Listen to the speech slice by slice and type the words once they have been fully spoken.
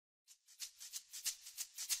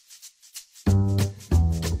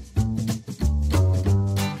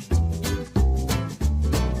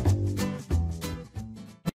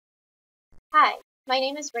my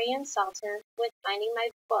name is Rayanne Salter with Finding My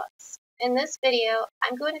Books. In this video,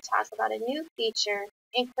 I'm going to talk about a new feature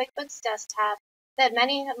in QuickBooks Desktop that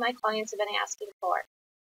many of my clients have been asking for.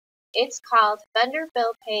 It's called Vendor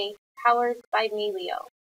Bill Pay, powered by Melio.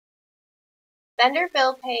 Vendor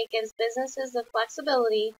Bill Pay gives businesses the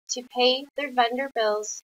flexibility to pay their vendor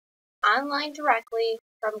bills online directly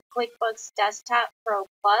from QuickBooks Desktop Pro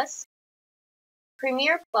Plus,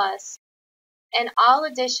 Premier Plus, and all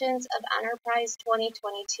editions of Enterprise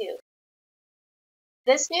 2022.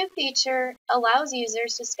 This new feature allows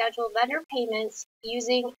users to schedule vendor payments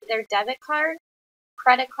using their debit card,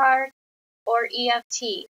 credit card, or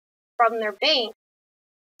EFT from their bank,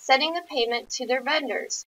 sending the payment to their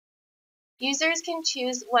vendors. Users can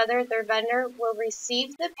choose whether their vendor will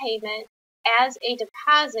receive the payment as a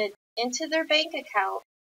deposit into their bank account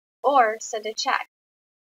or send a check.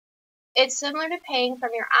 It's similar to paying from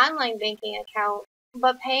your online banking account,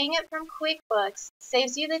 but paying it from QuickBooks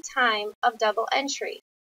saves you the time of double entry.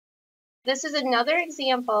 This is another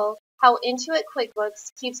example how Intuit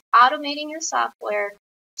QuickBooks keeps automating your software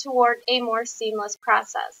toward a more seamless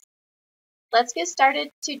process. Let's get started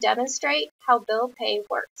to demonstrate how bill pay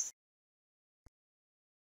works.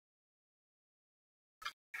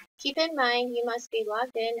 Keep in mind you must be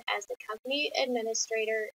logged in as the company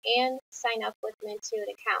administrator and sign up with an Intuit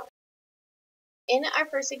account. In our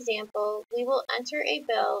first example, we will enter a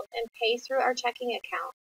bill and pay through our checking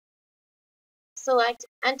account. Select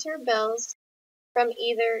Enter Bills from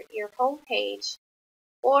either your home page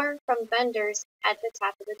or from Vendors at the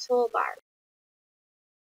top of the toolbar.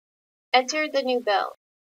 Enter the new bill.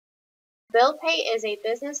 Bill Pay is a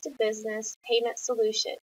business-to-business payment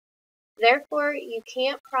solution. Therefore, you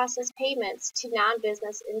can't process payments to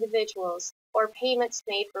non-business individuals or payments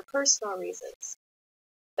made for personal reasons.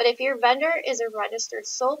 But if your vendor is a registered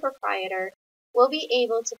sole proprietor, we'll be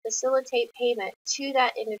able to facilitate payment to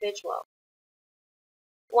that individual.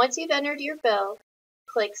 Once you've entered your bill,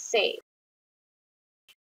 click Save.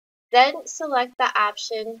 Then select the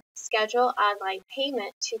option Schedule Online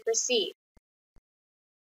Payment to proceed.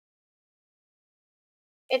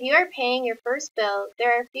 If you are paying your first bill,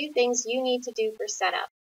 there are a few things you need to do for setup.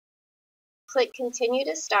 Click Continue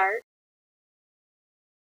to start.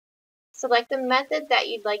 Select the method that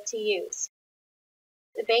you'd like to use.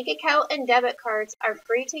 The bank account and debit cards are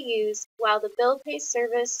free to use, while the bill pay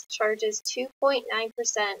service charges 2.9%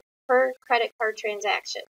 per credit card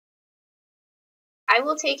transaction. I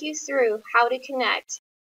will take you through how to connect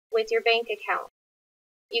with your bank account.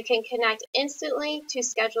 You can connect instantly to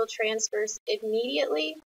schedule transfers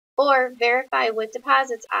immediately or verify with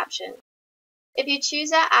deposits option. If you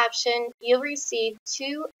choose that option, you'll receive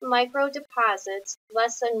 2 micro deposits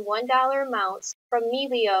less than $1 amounts from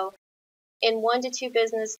Melio in 1 to 2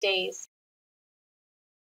 business days.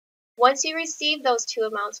 Once you receive those 2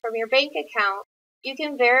 amounts from your bank account, you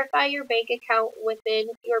can verify your bank account within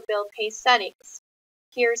your bill pay settings.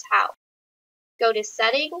 Here's how. Go to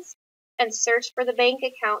Settings and search for the bank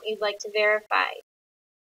account you'd like to verify.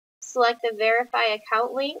 Select the Verify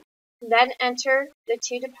Account link, then enter the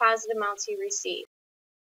 2 deposit amounts you received.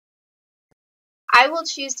 I will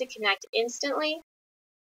choose to connect instantly.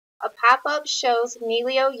 A pop-up shows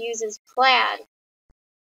Melio uses Plaid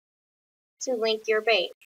to link your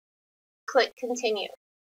bank. Click Continue.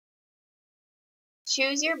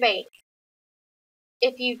 Choose your bank.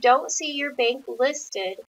 If you don't see your bank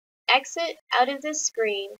listed, exit out of the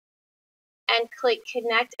screen and click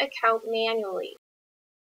Connect Account manually.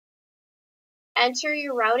 Enter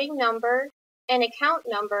your routing number and account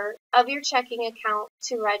number of your checking account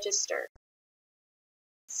to register.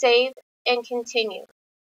 Save and continue.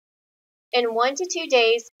 In 1 to 2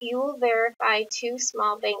 days, you will verify 2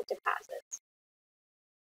 small bank deposits.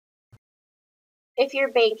 If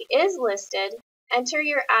your bank is listed, enter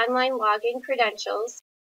your online login credentials,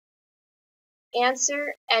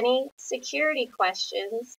 answer any security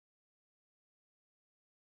questions,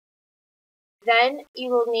 then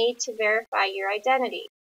you will need to verify your identity.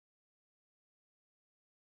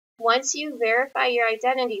 Once you verify your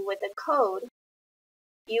identity with a code,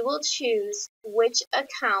 you will choose which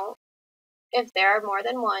account, if there are more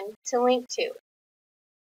than one, to link to.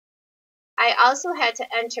 I also had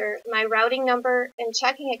to enter my routing number and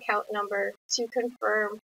checking account number to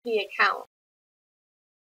confirm the account.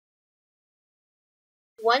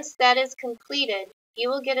 Once that is completed, you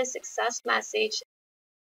will get a success message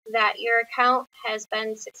that your account has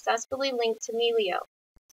been successfully linked to Melio.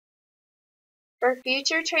 For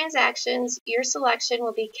future transactions, your selection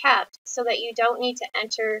will be kept so that you don't need to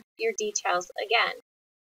enter your details again.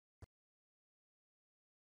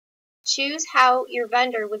 Choose how your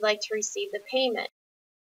vendor would like to receive the payment.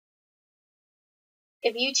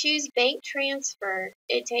 If you choose bank transfer,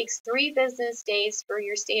 it takes 3 business days for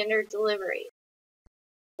your standard delivery,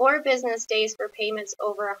 4 business days for payments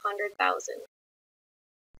over $100,000.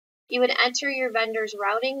 You would enter your vendor's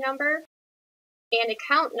routing number and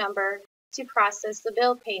account number to process the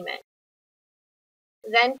bill payment.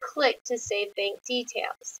 Then click to save bank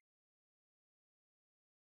details.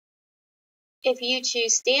 If you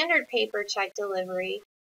choose standard paper check delivery,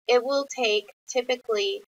 it will take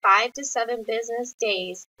typically 5 to 7 business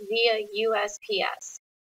days via USPS.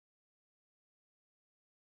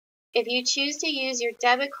 If you choose to use your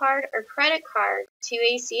debit card or credit card to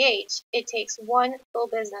ACH, it takes 1 full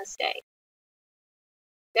business day.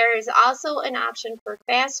 There is also an option for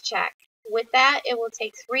fast check. With that, it will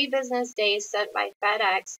take 3 business days sent by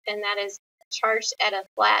FedEx, and that is charged at a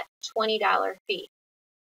flat $20 fee.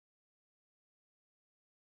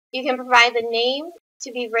 You can provide the name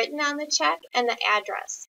to be written on the check and the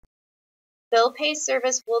address. Bill Pay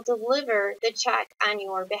Service will deliver the check on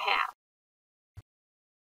your behalf.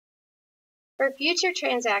 For future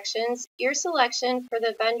transactions, your selection for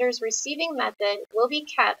the vendor's receiving method will be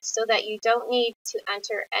kept so that you don't need to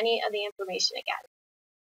enter any of the information again.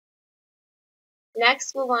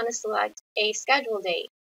 Next, we'll want to select a schedule date.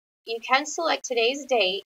 You can select today's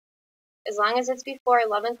date, as long as it's before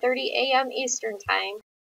 11:30 a.m. Eastern Time,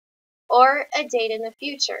 or a date in the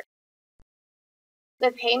future.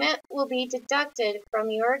 The payment will be deducted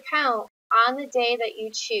from your account on the day that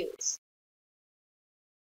you choose.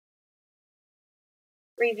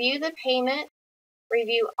 Review the payment,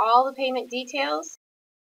 review all the payment details,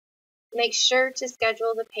 make sure to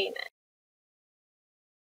schedule the payment.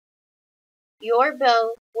 Your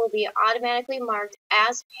bill will be automatically marked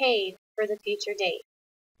as paid for the future date.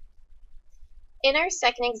 In our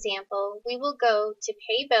second example, we will go to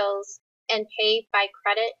Pay Bills and pay by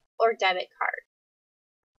credit or debit card.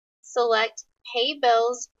 Select Pay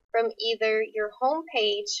Bills from either your home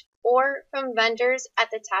page or from vendors at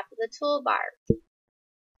the top of the toolbar.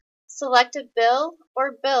 Select a bill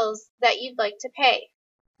or bills that you'd like to pay.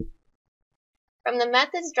 From the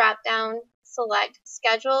Methods drop-down, select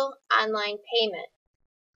Schedule Online Payment.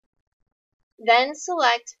 Then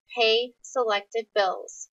select Pay Selected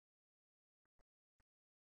Bills.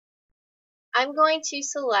 I'm going to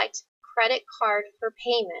select Credit Card for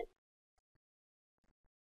payment.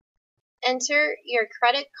 Enter your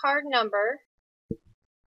credit card number,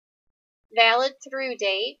 valid through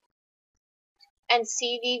date, and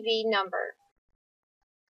CVV number.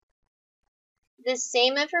 The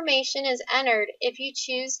same information is entered if you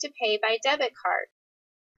choose to pay by debit card.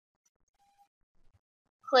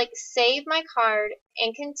 Click Save My Card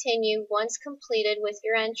and continue once completed with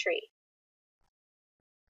your entry.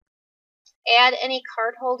 Add any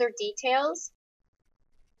cardholder details.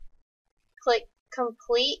 Click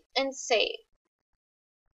Complete and Save.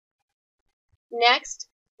 Next,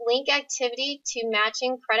 link activity to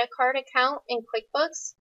matching credit card account in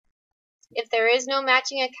QuickBooks. If there is no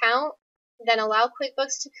matching account, then allow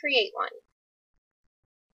QuickBooks to create one.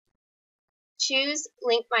 Choose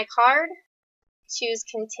Link My Card. Choose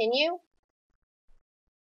Continue.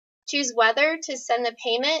 Choose whether to send the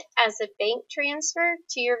payment as a bank transfer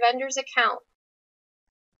to your vendor's account,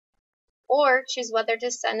 or choose whether to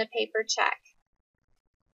send a paper check.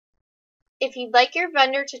 If you'd like your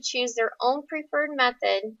vendor to choose their own preferred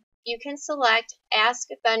method, you can select Ask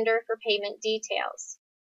Vendor for Payment Details.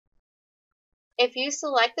 If you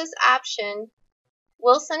select this option,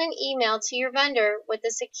 we'll send an email to your vendor with a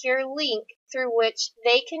secure link through which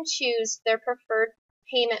they can choose their preferred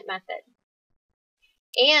payment method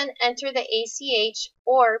and enter the ACH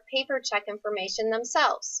or paper check information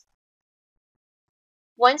themselves.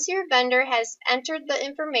 Once your vendor has entered the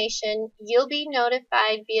information, you'll be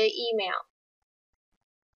notified via email.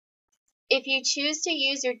 If you choose to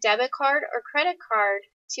use your debit card or credit card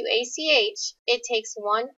to ACH, it takes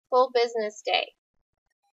 1 full business day.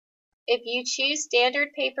 If you choose standard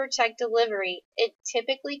paper check delivery, it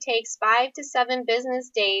typically takes 5 to 7 business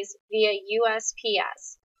days via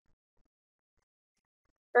USPS.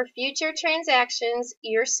 For future transactions,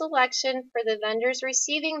 your selection for the vendor's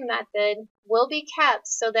receiving method will be kept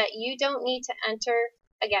so that you don't need to enter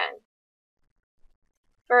again.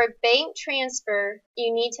 For a bank transfer,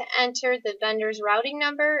 you need to enter the vendor's routing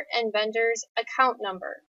number and vendor's account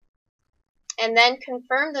number, and then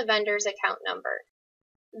confirm the vendor's account number.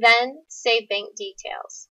 Then save bank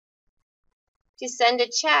details. To send a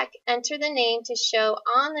check, enter the name to show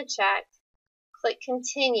on the check, click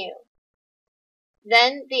Continue.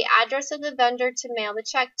 Then the address of the vendor to mail the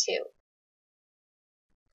check to.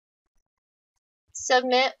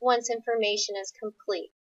 Submit once information is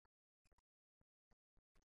complete.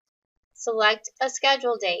 Select a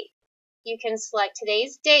schedule date. You can select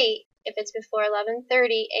today's date if it's before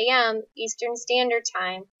 11:30 a.m. Eastern Standard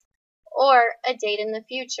Time, or a date in the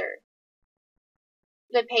future.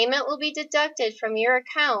 The payment will be deducted from your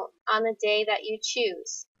account on the day that you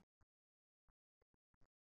choose.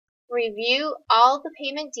 Review all the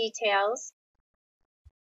payment details,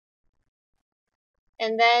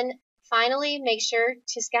 and then finally make sure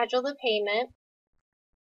to schedule the payment.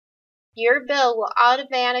 Your bill will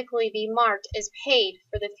automatically be marked as paid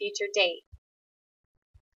for the future date.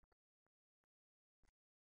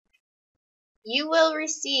 You will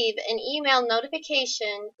receive an email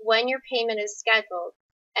notification when your payment is scheduled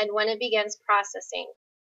and when it begins processing.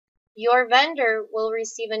 Your vendor will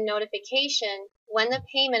receive a notification when the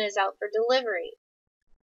payment is out for delivery.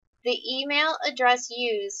 The email address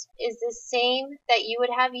used is the same that you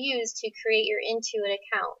would have used to create your Intuit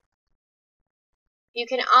account. You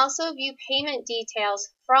can also view payment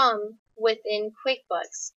details from within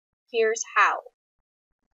QuickBooks. Here's how.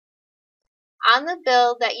 On the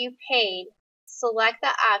bill that you paid, select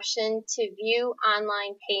the option to view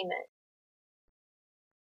online payment.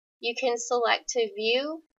 You can select to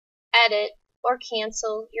view, edit, or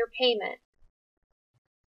cancel your payment.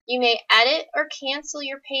 You may edit or cancel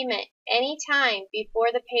your payment anytime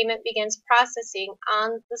before the payment begins processing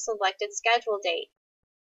on the selected schedule date.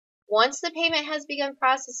 Once the payment has begun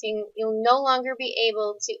processing, you'll no longer be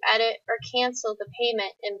able to edit or cancel the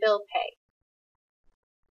payment in bill pay.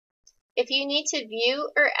 If you need to view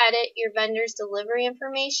or edit your vendor's delivery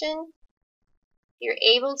information, you're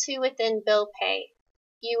able to within bill pay.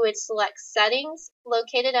 You would select Settings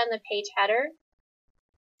located on the page header,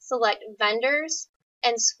 select Vendors,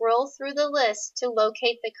 and scroll through the list to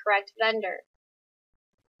locate the correct vendor.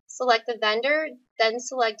 Select the vendor, then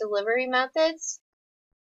select Delivery Methods.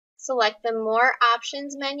 Select the More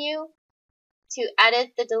Options menu to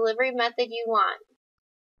edit the delivery method you want.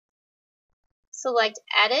 Select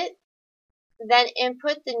Edit, then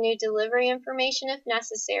input the new delivery information if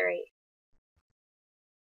necessary.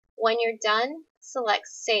 When you're done, select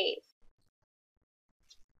Save.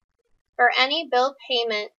 For any bill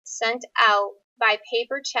payment sent out by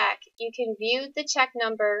paper check, you can view the check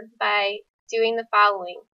number by doing the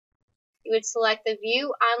following. You would select the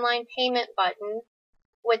View Online Payment button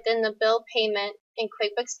within the bill payment in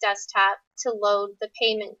QuickBooks Desktop to load the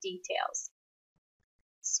payment details.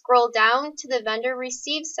 Scroll down to the Vendor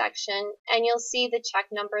Received section and you'll see the check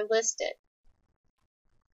number listed.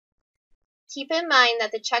 Keep in mind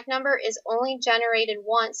that the check number is only generated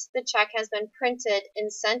once the check has been printed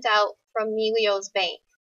and sent out from Melio's bank.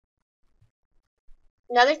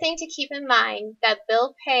 Another thing to keep in mind that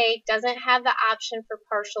bill pay doesn't have the option for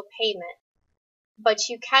partial payment, but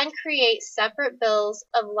you can create separate bills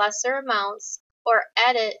of lesser amounts or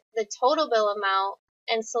edit the total bill amount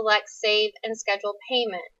and select Save and Schedule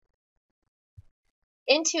Payment.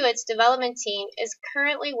 Intuit's development team is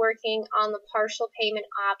currently working on the partial payment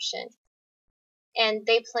option, and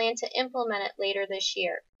they plan to implement it later this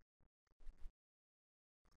year.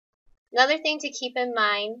 Another thing to keep in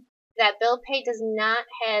mind that bill pay does not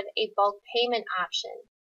have a bulk payment option,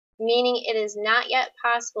 meaning it is not yet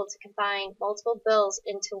possible to combine multiple bills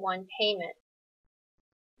into one payment.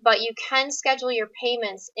 But you can schedule your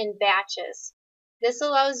payments in batches. This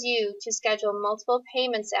allows you to schedule multiple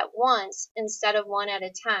payments at once instead of one at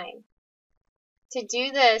a time. To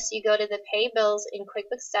do this, you go to the Pay Bills in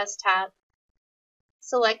QuickBooks Desktop,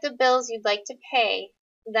 select the bills you'd like to pay,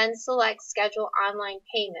 then select Schedule Online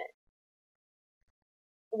Payment.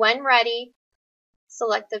 When ready,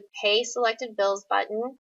 select the Pay Selected Bills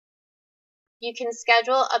button. You can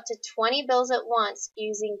schedule up to 20 bills at once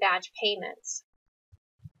using batch payments.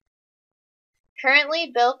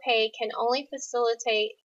 Currently, bill pay can only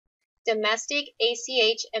facilitate domestic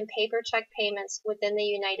ACH and paper check payments within the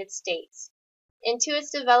United States.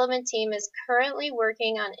 Intuit's development team is currently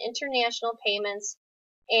working on international payments,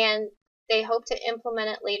 and they hope to implement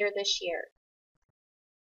it later this year.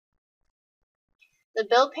 The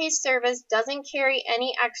bill pay service doesn't carry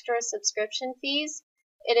any extra subscription fees.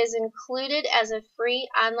 It is included as a free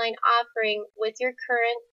online offering with your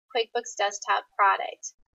current QuickBooks Desktop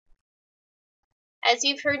product. As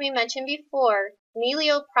you've heard me mention before,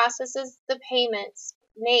 Melio processes the payments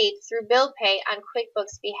made through bill pay on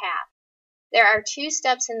QuickBooks' behalf. There are two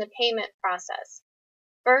steps in the payment process.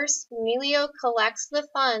 First, Melio collects the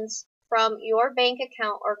funds from your bank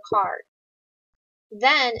account or card.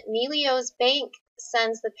 Then, Melio's bank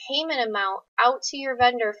sends the payment amount out to your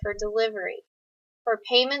vendor for delivery. For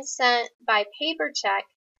payments sent by paper check,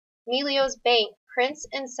 Melio's bank prints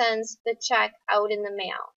and sends the check out in the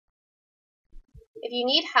mail. If you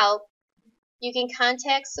need help, You can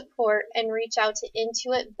contact support and reach out to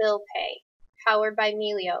Intuit Bill Pay, powered by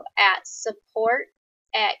Melio, at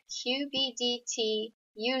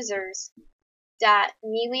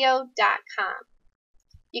support@qbdtusers.melio.com.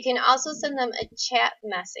 You can also send them a chat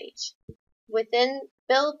message. Within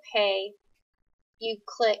Bill Pay, you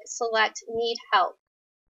select Need Help.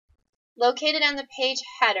 Located on the page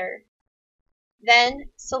header,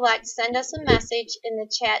 then select Send Us a Message in the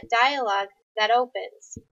chat dialog that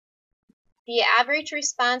opens. The average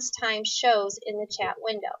response time shows in the chat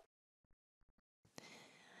window.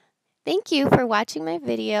 Thank you for watching my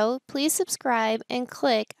video. Please subscribe and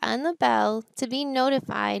click on the bell to be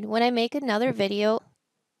notified when I make another video.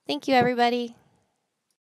 Thank you, everybody.